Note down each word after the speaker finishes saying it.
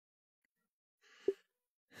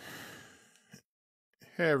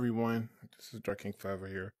Hey everyone, this is Dark King Forever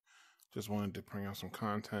here. Just wanted to bring out some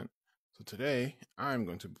content. So today, I'm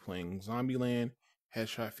going to be playing ZombieLand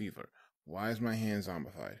Headshot Fever. Why is my hand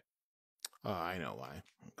zombified? I know why.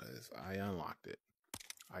 Because I unlocked it.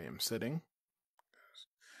 I am sitting.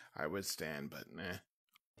 I would stand, but nah.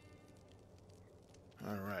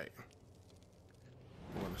 Alright.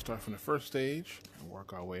 We're going to start from the first stage and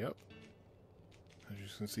work our way up. As you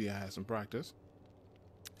can see, I had some practice.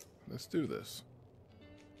 Let's do this.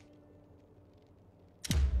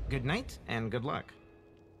 Good night and good luck.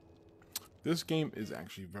 This game is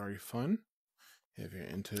actually very fun if you're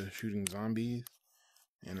into shooting zombies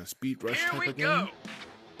and a speed rush type of game.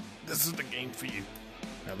 This is the game for you.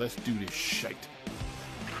 Now let's do this shite.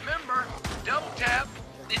 Remember, double tap,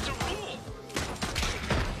 it's a rule.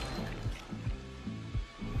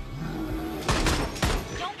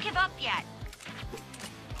 Don't give up yet.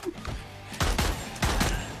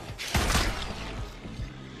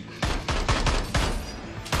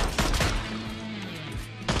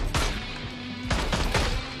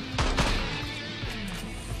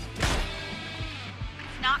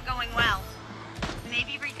 Not going well.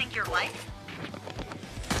 Maybe rethink your life?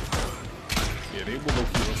 Yeah, they will go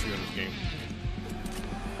keep us in this game.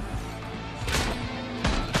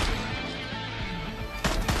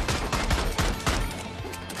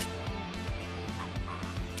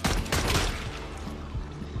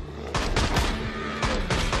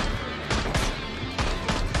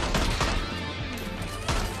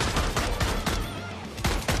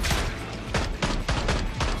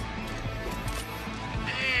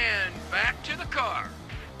 Back to the car.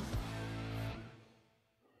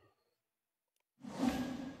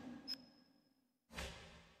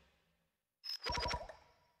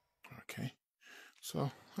 Okay,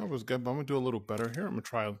 so that was good, but I'm gonna do a little better here. I'm gonna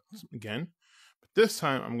try again, but this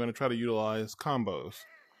time I'm gonna try to utilize combos.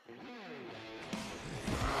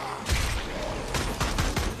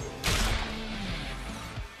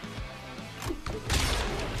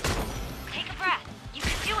 Take a breath. You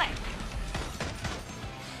can do it.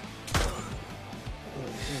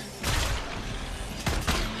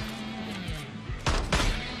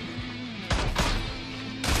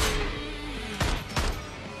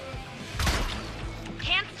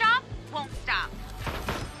 Can't stop, won't stop.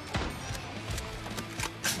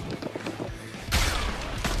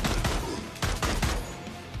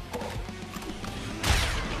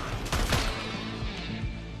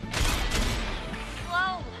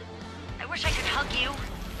 Slow. I wish I could hug you.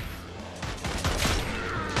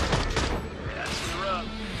 That's the rub.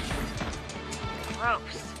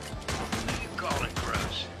 Gross. You call it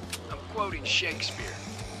gross. I'm quoting Shakespeare.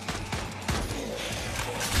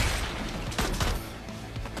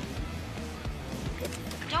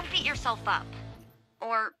 Don't beat yourself up.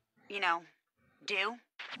 Or, do.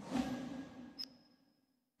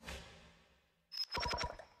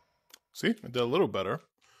 See, I did a little better.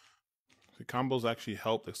 The combos actually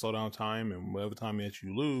help to slow down time, and whatever time that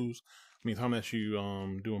you lose, time that you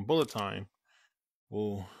doing bullet time,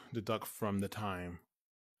 will deduct from the time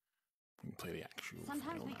you play the actual.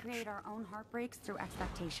 Sometimes we create our own heartbreaks through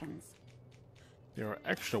expectations. There are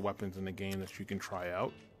extra weapons in the game that you can try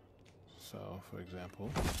out. So, for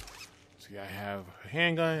example, see, I have a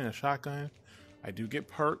handgun and a shotgun. I do get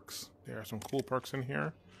perks. There are some cool perks in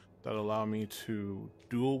here that allow me to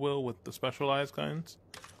dual wield with the specialized guns.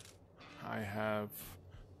 I have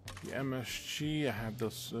the MSG. I have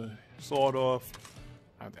this sawed off.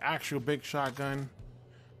 I have the actual big shotgun.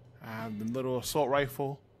 I have the little assault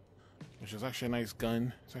rifle, which is actually a nice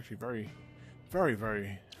gun. It's actually very, very,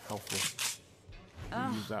 very helpful.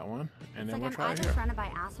 Use that one, and then we'll try I'm it either here. surrounded by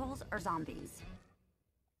assholes or zombies.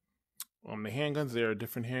 The handguns, there are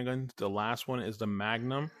different handguns. The last one is the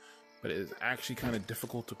Magnum, but it is actually kind of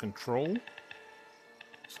difficult to control,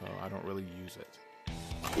 so I don't really use it.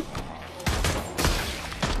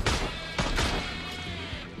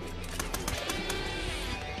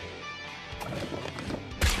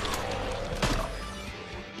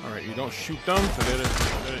 Alright, you don't shoot them, so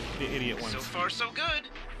they're the idiot ones. So far, so good.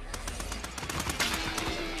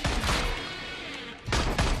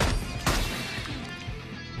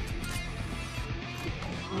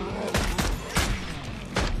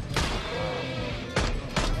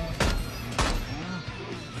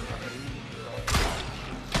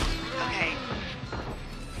 Okay.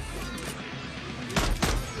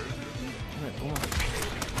 Alright, hold on.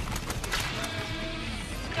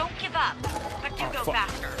 Don't give up, but do go fuck.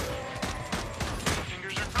 faster.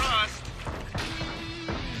 Fingers are crossed.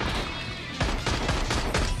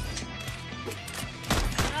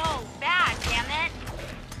 No, bad, damn it.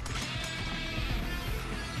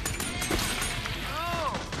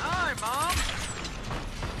 Oh, hi, Mom.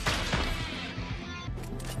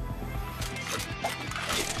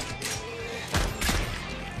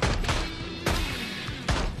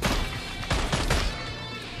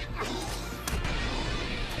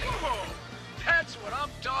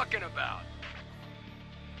 talking about?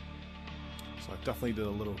 So I definitely did a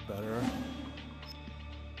little better.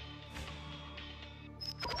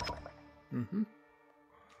 Mm-hmm.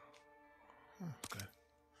 Oh, good.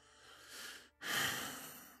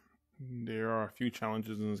 There are a few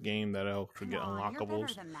challenges in this game that help to get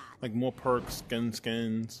unlockables, like more perks,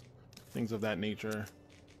 skins, things of that nature.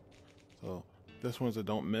 So this one's a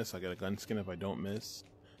don't miss. I get a gun skin if I don't miss.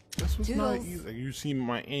 This was not easy. You see,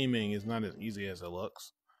 my aiming is not as easy as it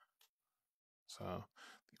looks. So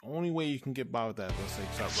the only way you can get by with that, let's say,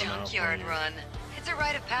 start running out. Junkyard run. It's a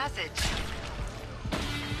rite of passage.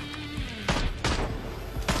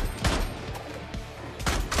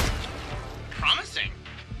 Promising.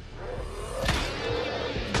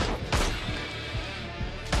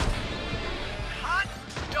 Hot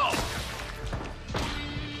dog.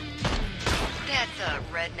 That's a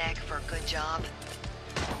redneck for a good job.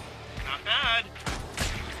 Not bad.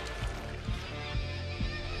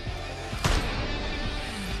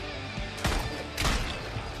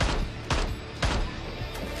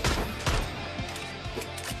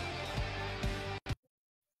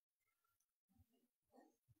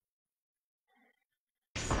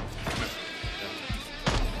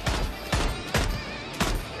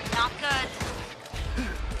 Not good.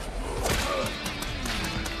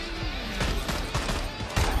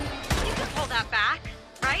 You can pull that back,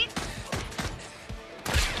 right?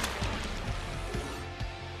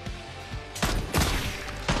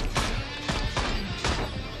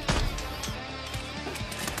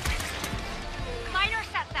 Minor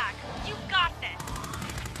setback. You got this.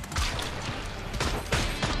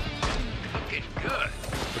 Looking good.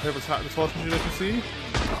 The paper torches that you see,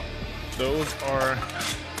 those are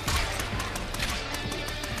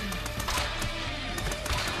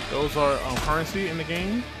currency in the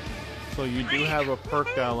game. So you do have a perk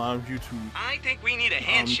that allows you to I think we need a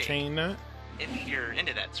handshake. chain that. If you're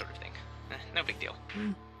into that sort of thing. No big deal.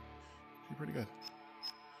 You're pretty good.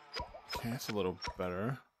 Okay, that's a little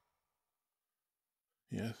better.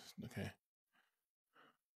 Yes, okay.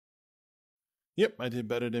 Yep, I did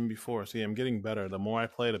better than before. See, I'm getting better. The more I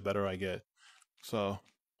play, the better I get. So,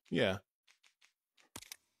 yeah.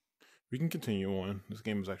 We can continue on. This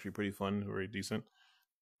game is actually pretty fun, very decent.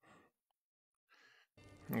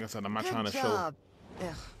 Like I said, I'm not trying to show...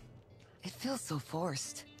 Ugh. It feels so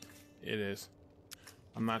forced. It is.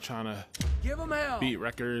 I'm not trying to Give him hell. beat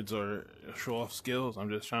records or show off skills. I'm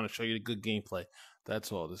just trying to show you the good gameplay.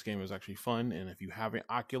 That's all. This game is actually fun, and if you have an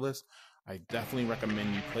Oculus, I definitely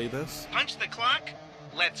recommend you play this. Punch the clock.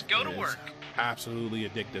 Let's go to It is work. absolutely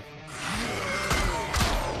addictive.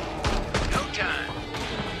 No time.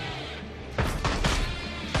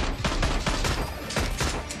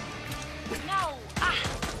 No. Ah,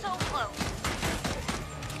 so close.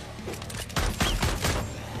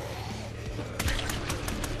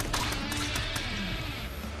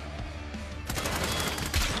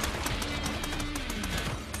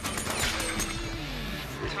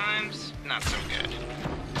 Times not so good.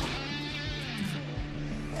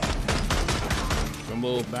 Them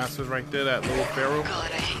little bastards right there, that little pharaoh,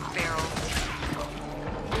 God, I hate barrels.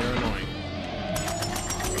 they're annoying.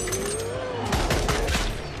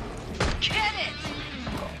 Get it!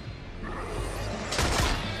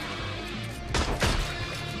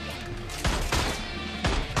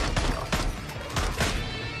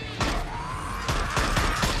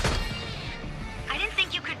 I didn't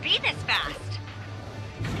think you could be this fast.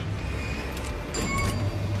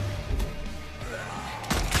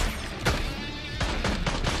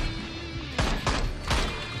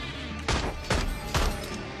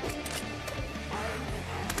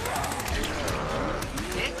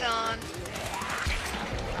 It's on.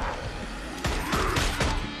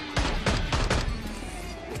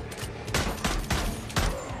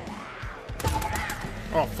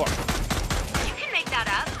 Oh, fuck. You can make that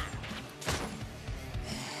up.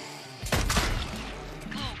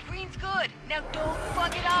 Oh, green's good. Now don't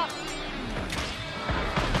fuck it up.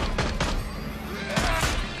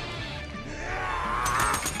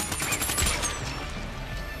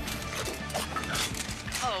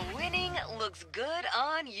 Oh, winning looks good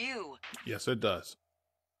on you. Yes, it does.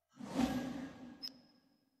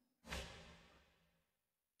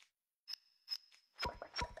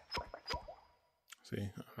 See,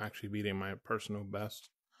 I'm actually beating my personal best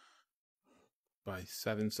by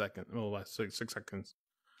 7 seconds. Oh, by 6 seconds.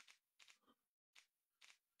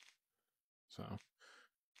 So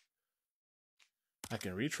I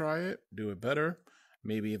can retry it, do it better.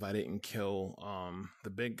 Maybe if I didn't kill the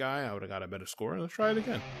big guy, I would have got a better score. Let's try it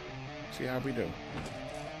again. See how we do.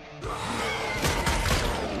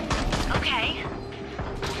 Okay.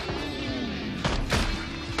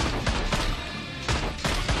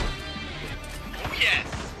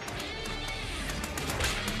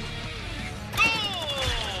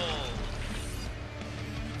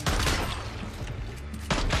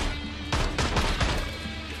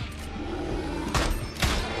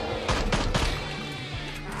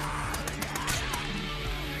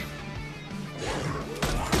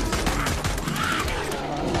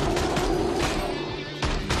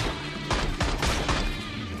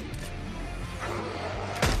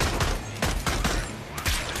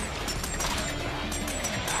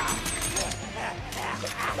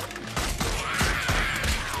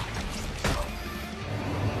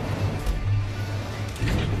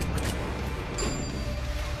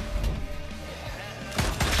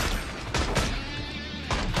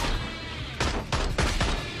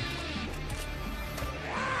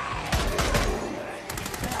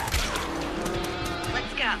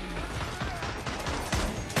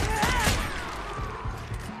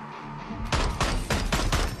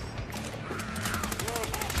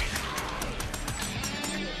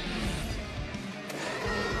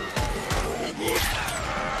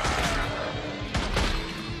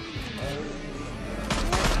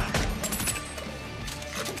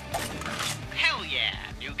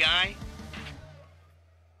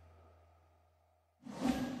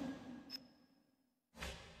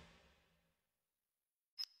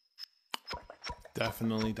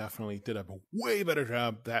 definitely did a way better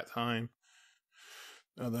job that time.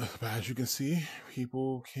 But as you can see,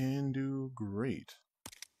 people can do great.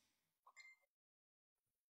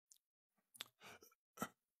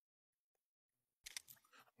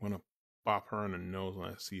 I'm gonna bop her in the nose when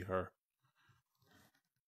I see her.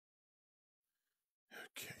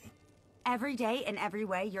 Okay. Every day in every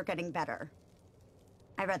way, you're getting better.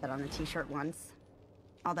 I read that on a t-shirt once.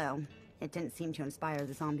 Although, it didn't seem to inspire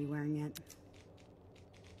the zombie wearing it.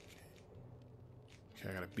 Okay,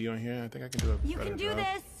 I got a B on here. I think I can do a You better can do job.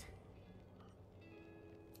 this!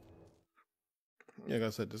 Yeah, like I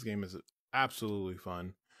said, this game is absolutely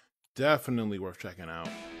fun. Definitely worth checking out.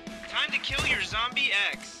 Time to kill your zombie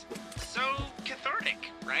ex. So cathartic,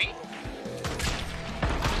 right?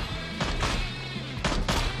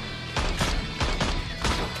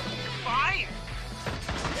 Five.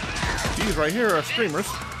 These right here are streamers.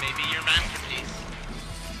 Maybe your masterpiece.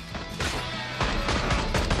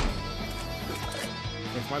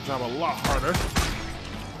 Makes my job a lot harder.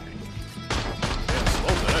 Yeah,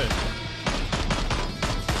 slow today.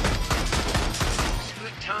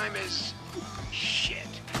 Split time is shit.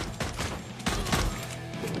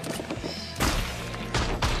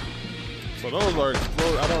 So those are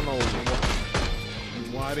explode. I don't know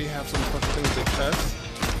why they have some such things to test.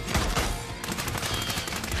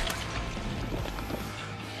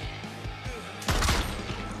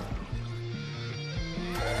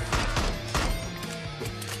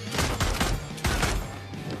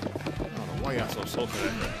 I don't know why y'all so slow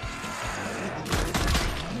today.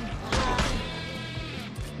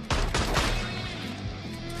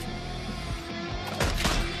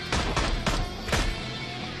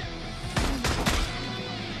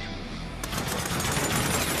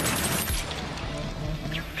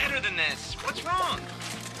 You're better than this. What's wrong?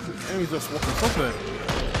 Enemies just walking slow today.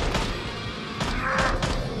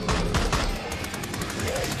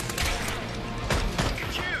 Look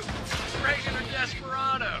at you, regular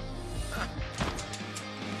desperado.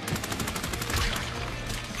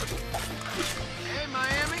 Hey,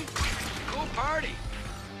 Miami, cool party.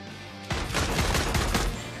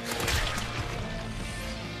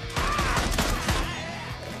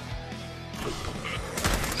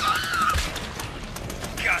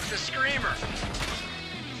 Got the screamer.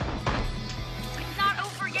 It's not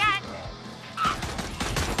over yet.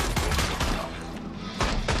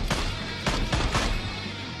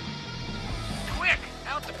 Quick,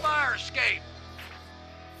 out the fire escape.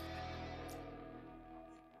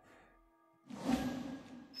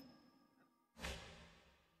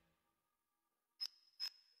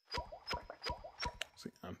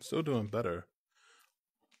 See, I'm still doing better.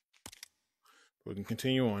 We can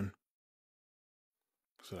continue on.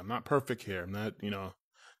 So I'm not perfect here. I'm not,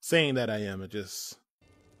 saying that I am. It just...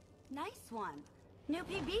 Nice one. New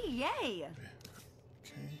PB, yay!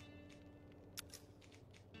 Okay.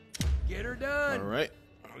 Get her done. All right.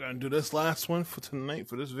 We're going to do this last one for tonight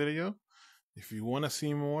for this video. If you want to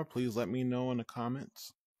see more, please let me know in the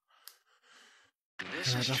comments. This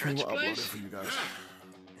And I is definitely Trent's will upload it place? for you guys.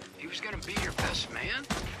 He was gonna be your best man?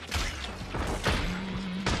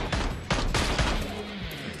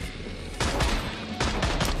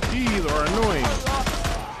 These are annoying.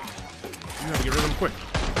 You have to get rid of them quick.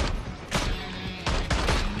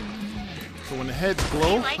 So when the heads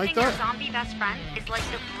glow Liking like your that, zombie best friend is like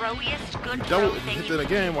the broiest good double bro thing hit you it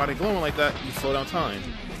again while they're glowing like that, you slow down time.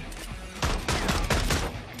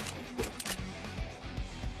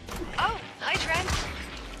 Oh, hi, Trent.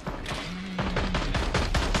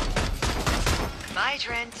 Bye,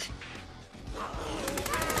 Trent.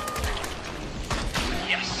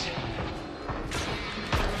 Yes.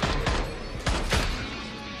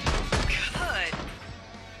 Good.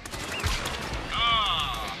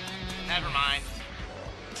 Oh, never mind.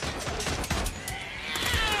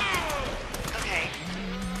 Okay.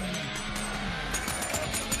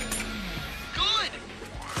 Good.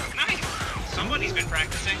 Nice. Somebody's been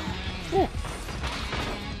practicing. Whew.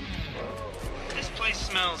 This place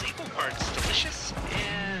smells equal parts delicious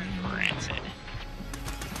and rancid.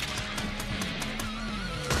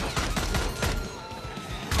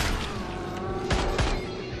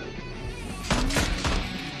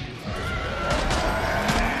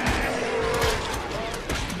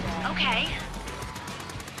 Okay.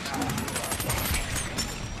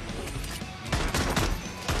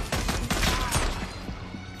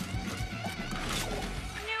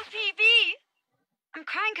 New PB. I'm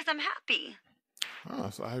crying because I'm happy. Oh,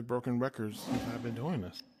 so I've broken records since I've been doing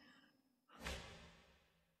this.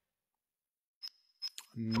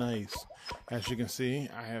 Nice. As you can see,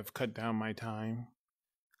 I have cut down my time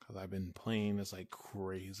because I've been playing this like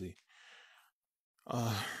crazy.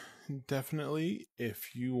 definitely,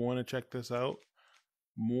 if you want to check this out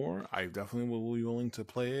more, I definitely will be willing to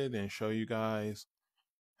play it and show you guys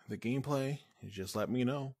the gameplay. Just let me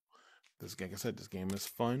know. This, like I said, this game is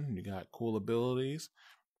fun. You got cool abilities.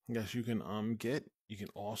 I guess you can you can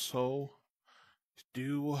also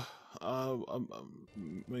do I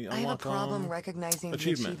have a problem recognizing the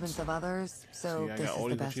achievements of others, so I this got all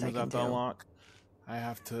is the these best I achievements I can have to do. unlock. I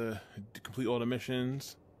have to complete all the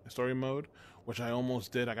missions, story mode, which I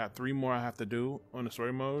almost did. I got 3 more I have to do on the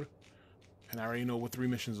story mode, and I already know what 3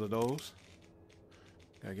 missions are those.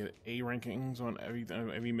 Gotta get A rankings on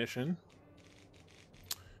every mission,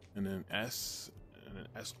 and then S, and then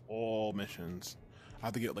S all missions. I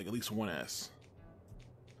have to get like at least 1 S.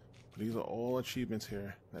 But these are all achievements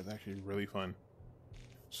here. That's actually really fun.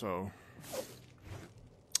 So,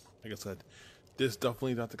 like I said, this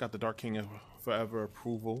definitely got the Dark King of Forever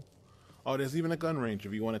approval. Oh, there's even a gun range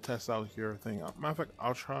if you want to test out your thing. Matter of fact,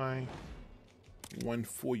 I'll try one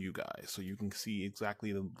for you guys so you can see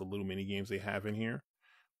exactly the little mini games they have in here,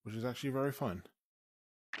 which is actually very fun.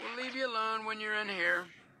 We'll leave you alone when you're in here,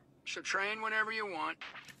 so train whenever you want.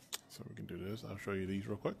 So we can do this. I'll show you these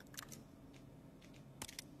real quick.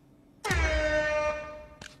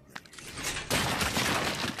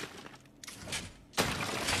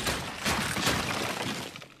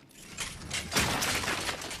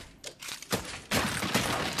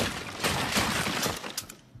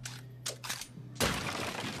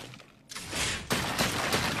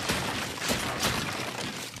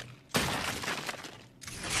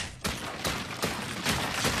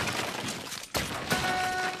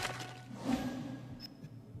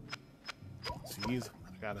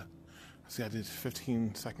 See, I did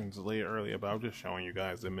 15 seconds later earlier, but I'm just showing you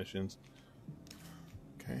guys the missions.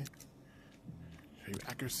 Okay. Show you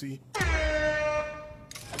accuracy.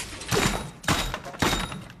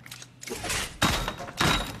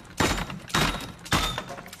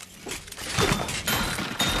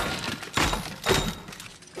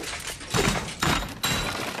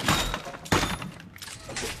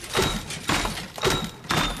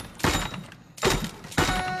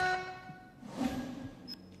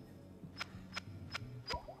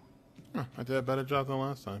 I did a better job than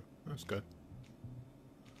last time. That's good.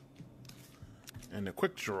 And a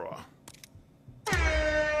quick draw.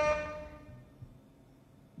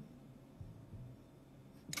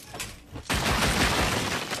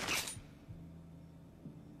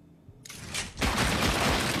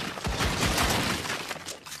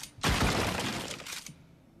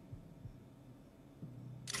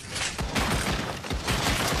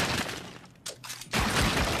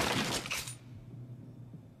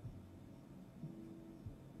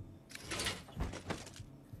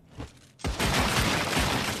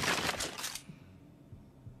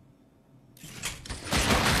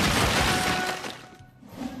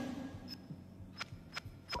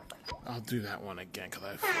 I'll do that one again because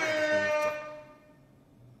I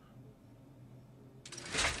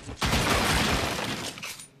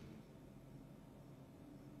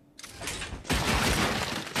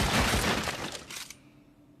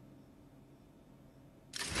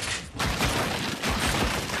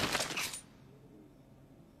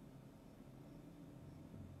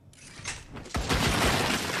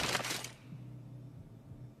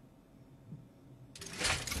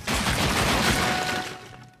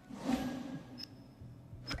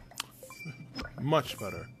much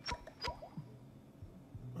better.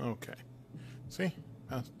 Okay. See?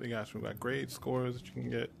 They got great scores that you can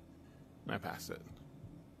get. And I passed it.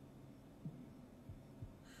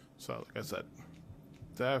 So, like I said,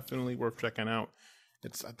 definitely worth checking out.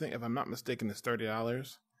 It's, I think, if I'm not mistaken, it's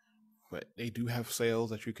 $30. But they do have sales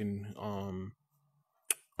that you can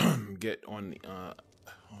get on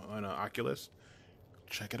Oculus.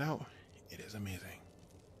 Check it out. It is amazing.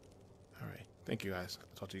 All right. Thank you, guys.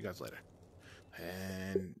 I'll talk to you guys later.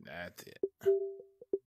 And that's it.